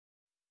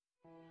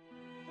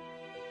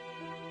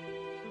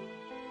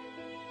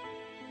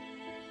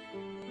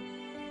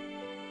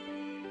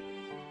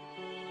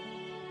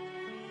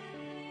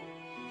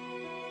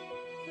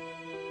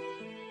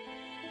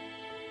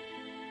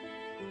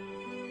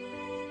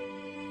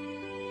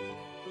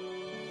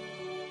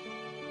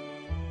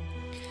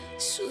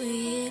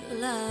Sweet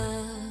love,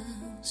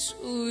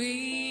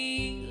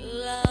 sweet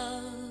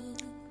love.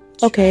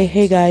 Okay,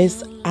 hey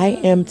guys, I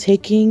am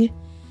taking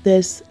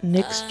this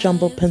NYX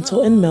Jumbo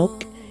Pencil in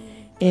Milk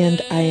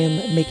and I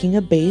am making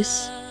a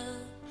base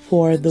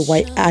for the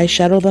white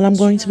eyeshadow that I'm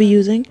going to be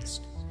using,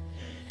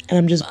 and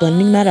I'm just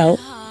blending that out.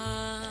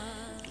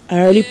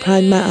 I already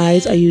primed my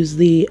eyes. I used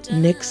the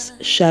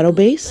NYX shadow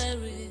base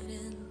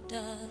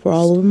for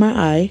all over my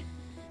eye.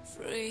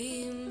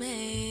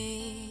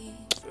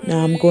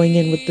 Now I'm going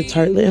in with the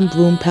Tartelette and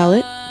Bloom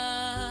palette,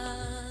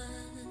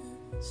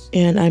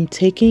 and I'm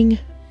taking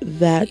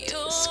that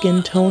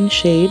skin tone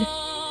shade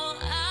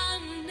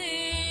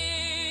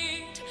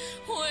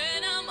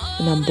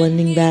and I'm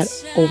blending that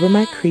over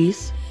my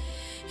crease.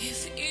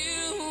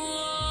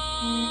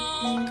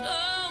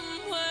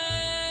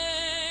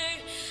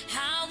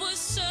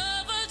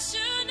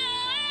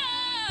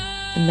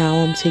 And now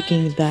I'm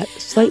taking that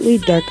slightly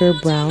darker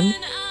brown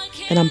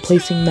and I'm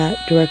placing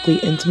that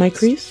directly into my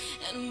crease.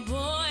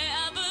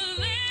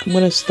 I'm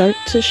going to start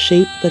to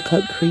shape the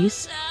cut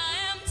crease,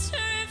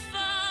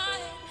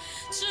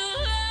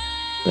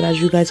 but as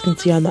you guys can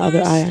see on the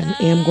other eye,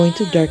 I am going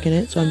to darken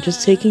it, so I'm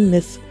just taking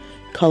this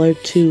color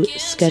to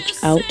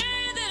sketch out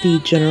the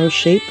general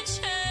shape.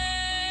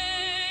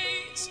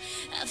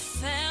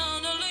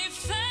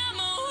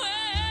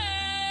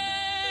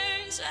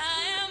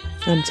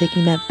 I'm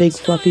taking that big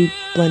fluffy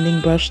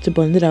blending brush to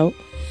blend it out.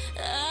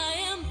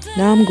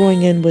 Now I'm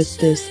going in with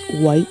this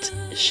white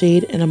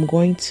shade and I'm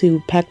going to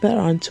pack that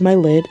onto my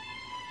lid.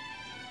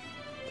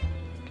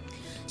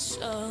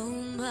 So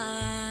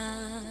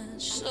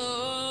much,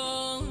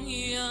 so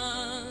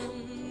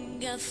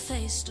young, I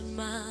faced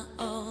my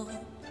own.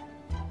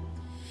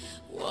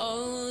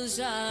 Was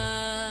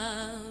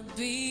I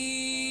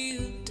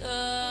built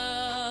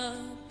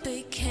up,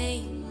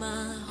 became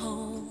my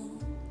home.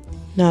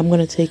 Now I'm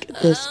going to take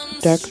this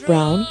dark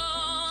brown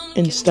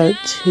and start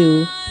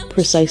to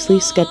precisely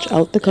sketch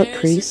out the cut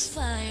crease.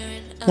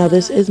 Now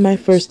this is my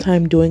first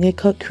time doing a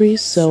cut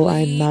crease, so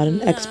I'm not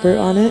an expert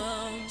on it.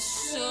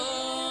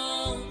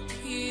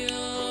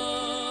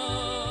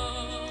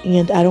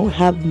 And I don't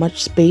have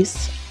much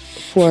space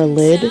for a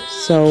lid,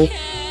 so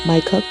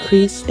my cut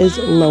crease is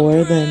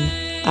lower than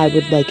I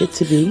would like it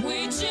to be.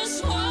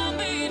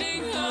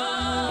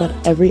 But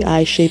every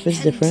eye shape is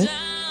different.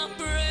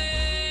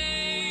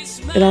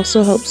 It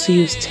also helps to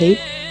use tape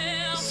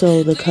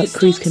so the cut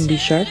crease can be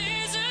sharp.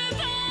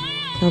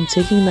 Now I'm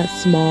taking that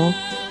small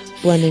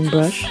blending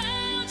brush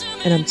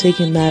and I'm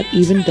taking that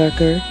even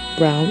darker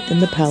brown in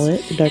the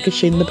palette, the darkest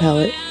shade in the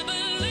palette,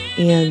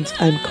 and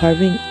I'm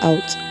carving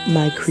out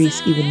my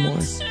crease even more.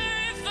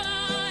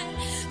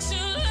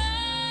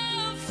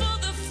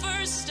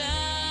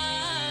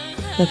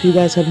 Now if you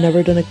guys have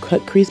never done a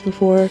cut crease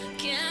before,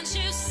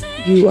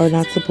 you are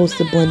not supposed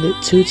to blend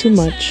it too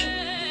much.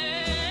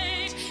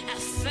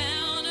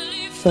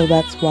 So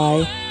that's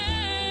why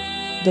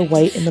the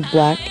white and the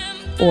black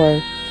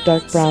or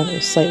dark brown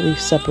is slightly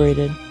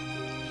separated.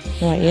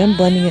 Now I am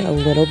blending it a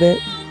little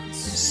bit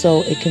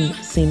so it can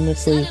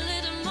seamlessly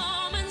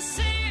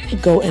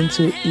go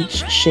into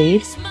each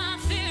shade,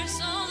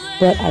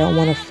 but I don't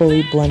want to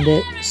fully blend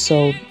it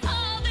so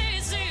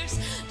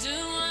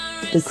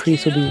the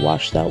crease will be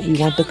washed out. We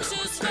want the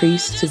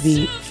crease to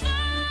be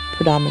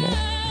predominant.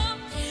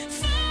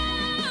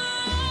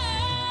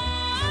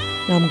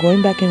 Now I'm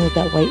going back in with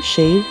that white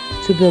shade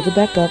to build it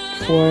back up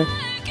for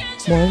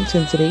more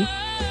intensity,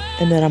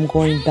 and then I'm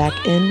going back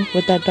in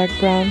with that dark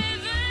brown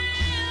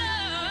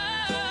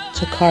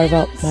to carve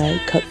out my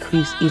cut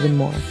crease even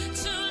more.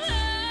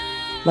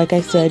 Like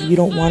I said, you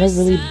don't want to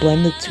really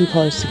blend the two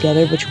colors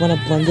together, but you want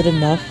to blend it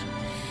enough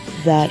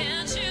that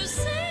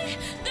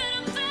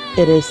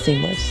it is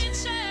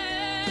seamless.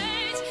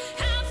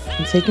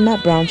 I'm taking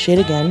that brown shade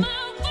again.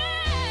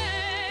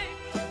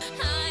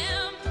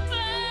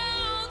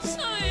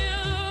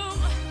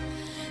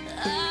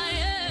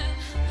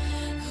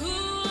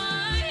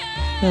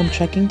 Now I'm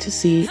checking to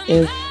see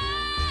if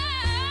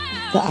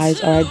the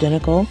eyes are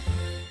identical.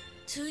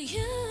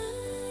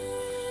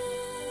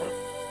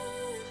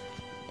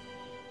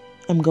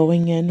 I'm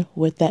going in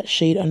with that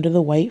shade under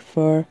the white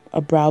for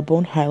a brow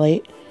bone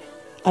highlight.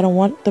 I don't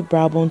want the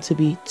brow bone to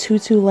be too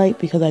light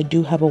because I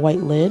do have a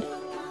white lid.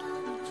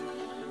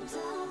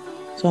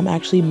 So I'm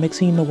actually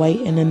mixing the white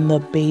and then the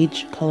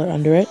beige color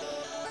under it.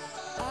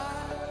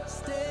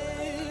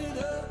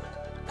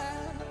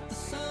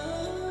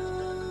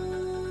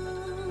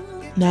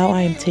 Now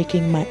I am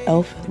taking my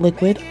e.l.f.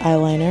 liquid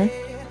eyeliner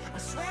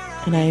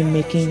and I am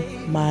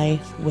making my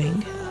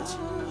wing.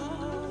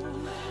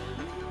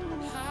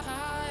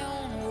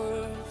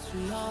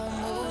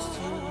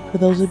 For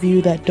those of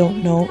you that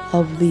don't know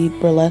of the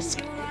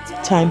burlesque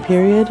time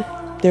period,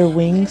 their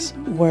wings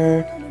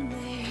were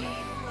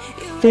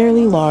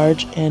fairly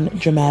large and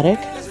dramatic.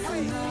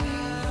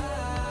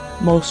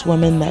 Most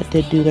women that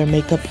did do their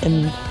makeup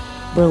in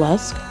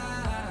burlesque.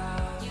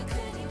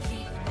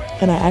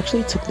 And I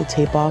actually took the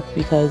tape off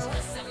because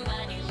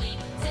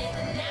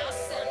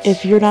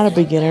if you're not a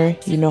beginner,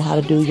 you know how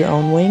to do your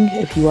own wing.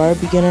 If you are a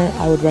beginner,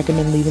 I would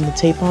recommend leaving the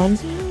tape on.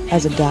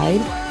 as a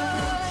guide,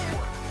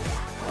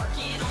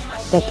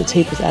 but the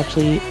tape was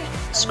actually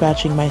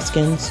scratching my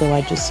skin, so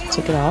I just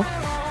took it off.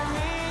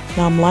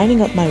 Now I'm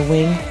lining up my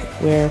wing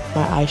where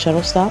my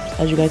eyeshadow stops,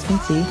 as you guys can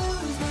see.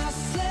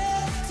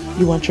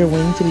 You want your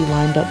wing to be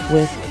lined up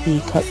with the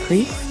cut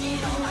crease.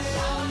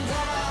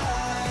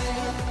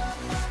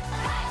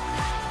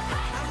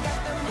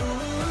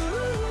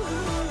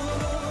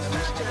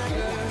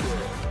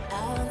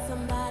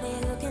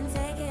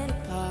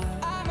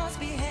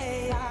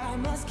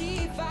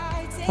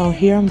 Now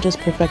here I'm just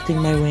perfecting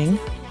my wing.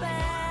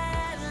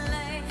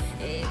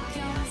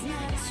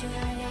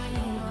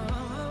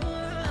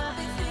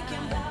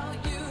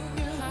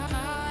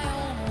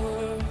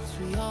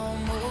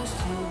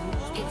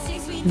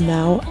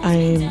 Now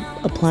I'm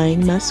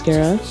applying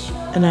mascara,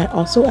 and I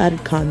also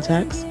added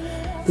contacts.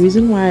 The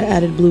reason why I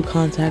added blue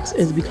contacts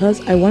is because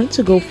I wanted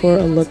to go for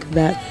a look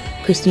that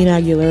Christina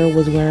Aguilera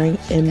was wearing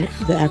in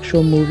the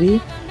actual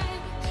movie.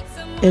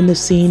 In the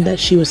scene that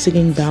she was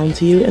singing Bound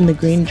to You in the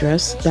green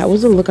dress, that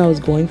was the look I was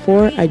going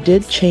for. I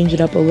did change it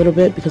up a little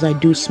bit because I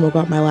do smoke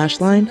out my lash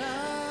line,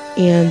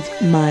 and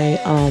my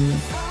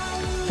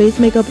face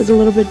makeup is a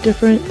little bit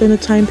different than the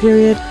time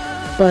period,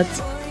 but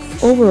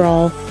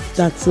overall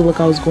that's the look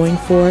I was going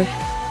for.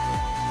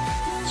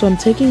 So I'm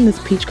taking this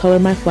peach color,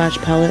 my Flash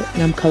palette,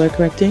 and I'm color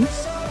correcting.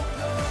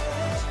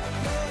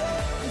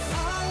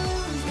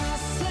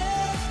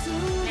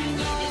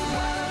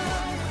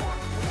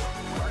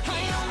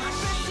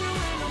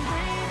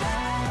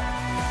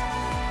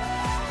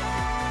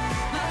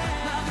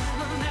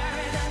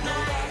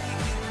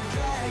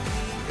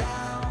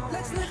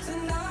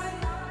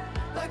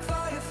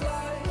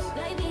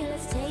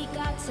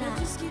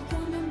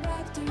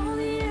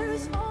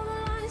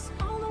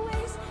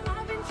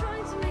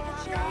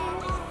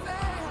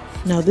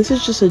 Now this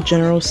is just a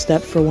general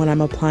step for when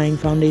I'm applying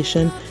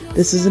foundation.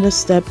 This isn't a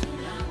step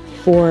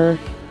for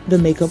the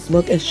makeup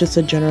look, it's just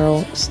a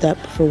general step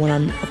for when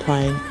I'm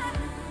applying,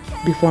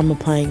 before I'm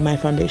applying my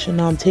foundation.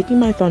 Now I'm taking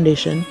my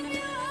foundation,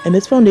 and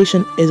this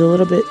foundation is a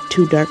little bit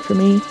too dark for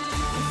me,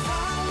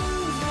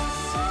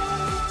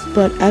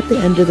 but at the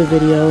end of the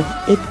video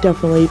it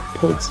definitely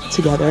pulled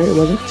together. It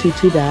wasn't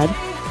too bad.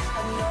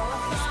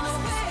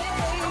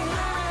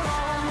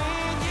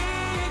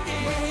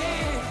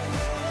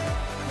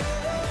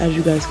 As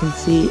you guys can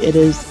see, it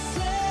is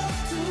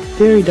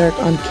very dark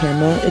on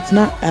camera. It's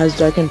not as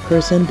dark in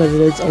person, but it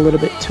is a little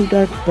bit too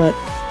dark, but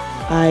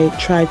I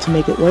tried to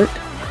make it work.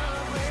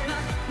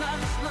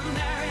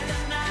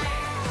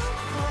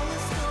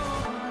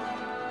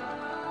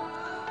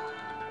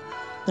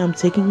 Now I'm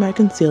taking my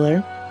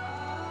concealer,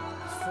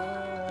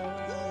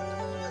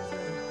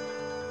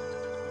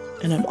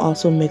 and I'm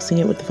also mixing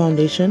it with the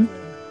foundation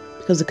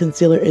because the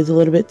concealer is a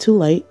little bit too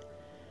light.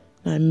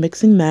 Now I'm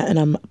mixing that, and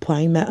I'm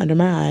applying that under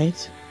my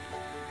eyes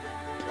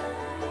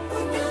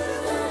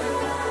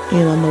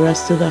and on the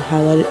rest of the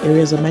highlighted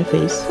areas of my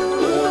face.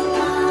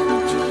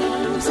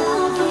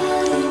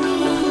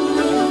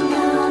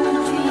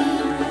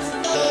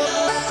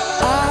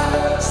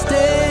 I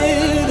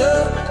stayed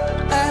up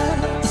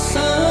at the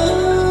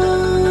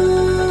sun.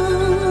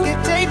 You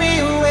take me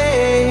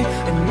away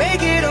and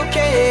make it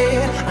okay.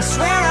 I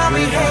swear I'll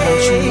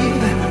behave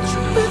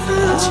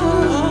without you.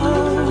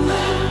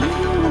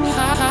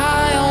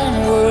 High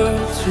on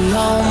words, we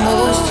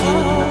almost do.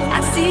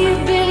 I see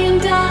 $1 billion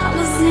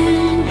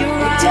in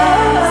your eyes.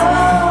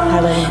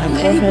 Highlighting my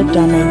forehead,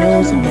 down my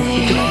nose, and my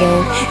cupid bow.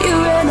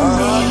 You're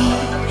enemy.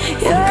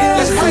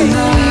 Let's play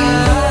now.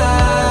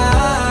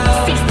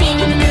 16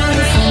 and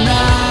beautiful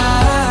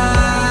now.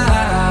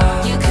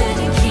 You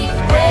couldn't keep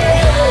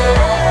it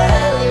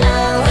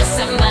now.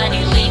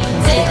 Somebody leave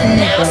it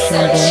now.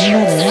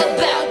 Something's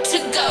about to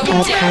go down.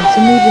 I've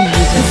constantly been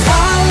using this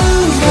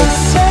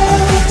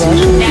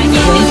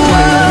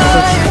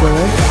brush and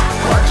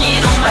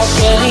Working on my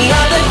shit the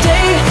other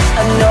day.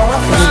 I know I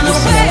found a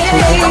way.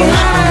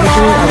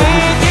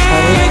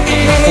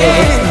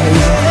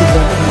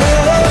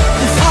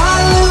 If I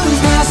lose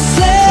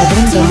myself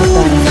tonight,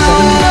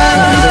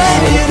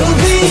 it'll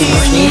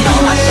be on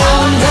my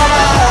shoulder.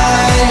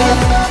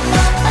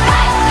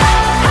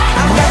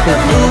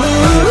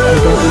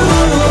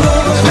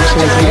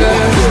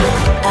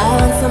 I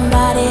want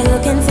somebody who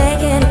can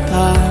take it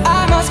apart. I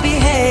must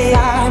behave,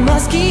 I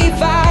must keep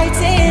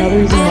fighting. Another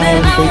reason why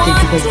I'm baking,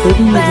 because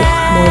baking is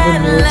more of a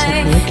newer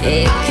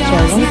technique, so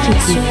I wanted to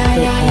keep it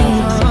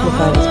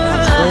simplified as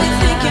possible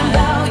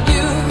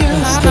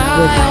and stick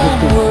with the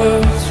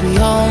Words we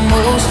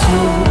almost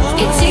do.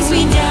 It takes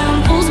me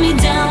down, pulls me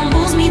down,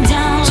 pulls me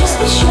down. Just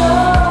be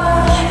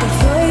sure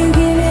before you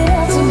give it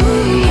up to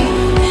me.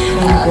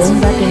 I'm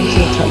going back into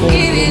the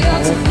Tartelette green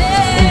palette,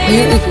 and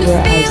here is where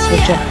I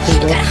switch up the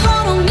look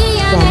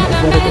from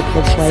what it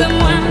looks like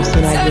on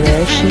Christina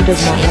Aguilera. She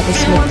does not have a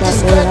smoked out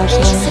lower lash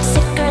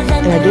line,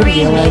 and I did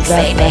realize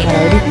that, but I had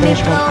already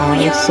finished one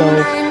eye, so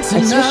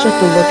I switched up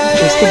the look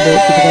just a bit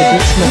because I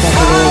did smoke out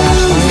the lower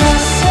lash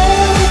line. So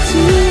if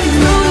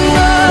you want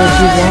more of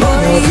her look,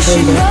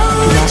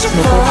 do not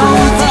smoke out the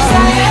lower lash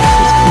line,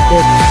 just keep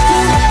it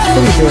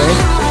pretty good,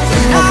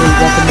 as we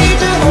recommend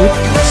to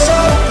you.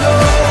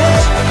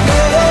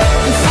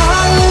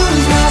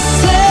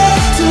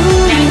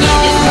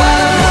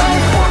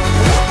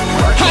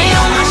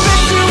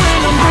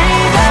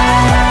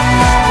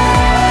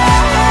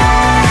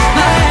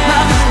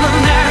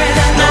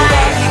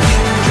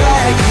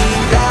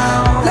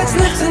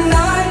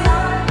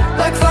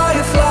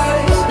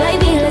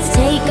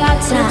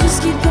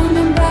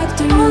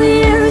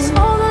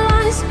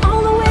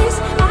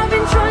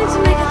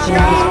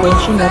 just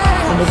finishing up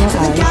under my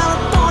eyes.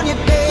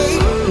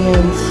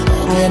 And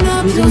I am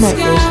using my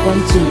air spun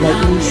to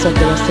lightly set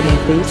the rest of my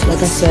face.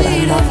 Like I said,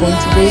 I'm not going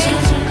to bake,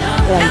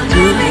 but I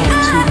do want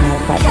to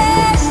mattify my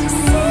face.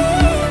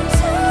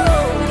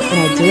 And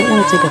I didn't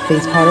want to take a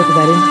face powder because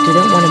I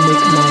didn't want to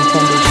make my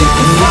foundation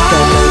any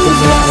darker than what it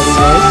already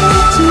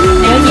was.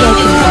 And you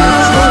can see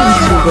it's starting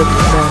to look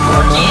more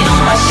normal and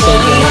not so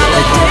good.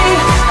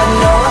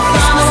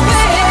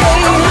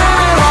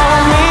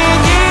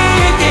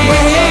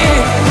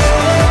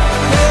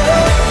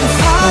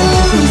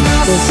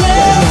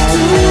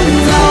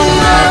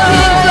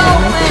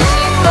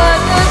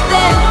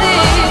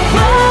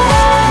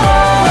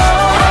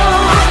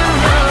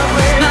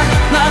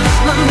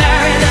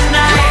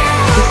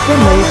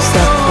 Another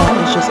step that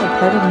is just a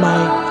part of my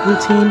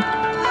routine.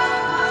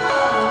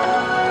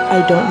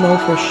 I don't know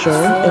for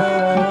sure if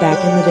back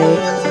in the day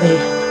they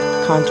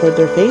contoured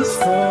their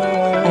face.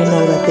 I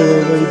know that they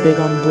were really big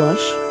on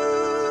blush.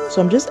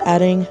 So I'm just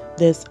adding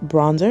this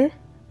bronzer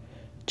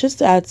just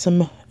to add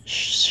some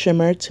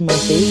shimmer to my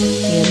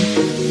face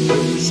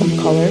and some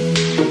color.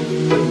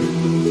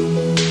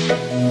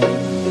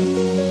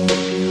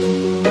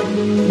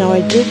 Now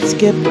I did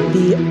skip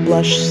the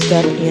blush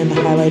step and the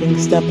highlighting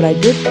step, but I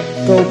did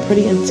go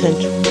pretty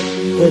intense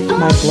with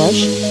my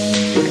blush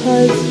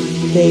because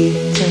they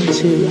tend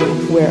to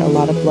wear a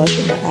lot of blush,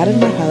 and I added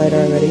my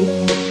highlighter already,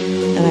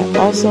 and I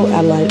also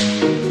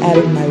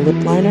added my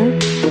lip liner.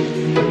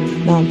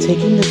 Now I'm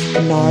taking this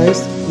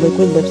Nars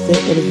liquid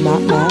lipstick. It is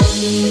not matte,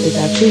 it's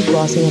actually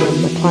glossy, and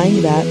I'm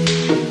applying that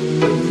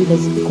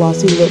because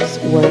glossy lips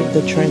were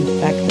the trend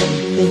back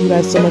then. Thank you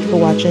guys so much for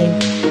watching.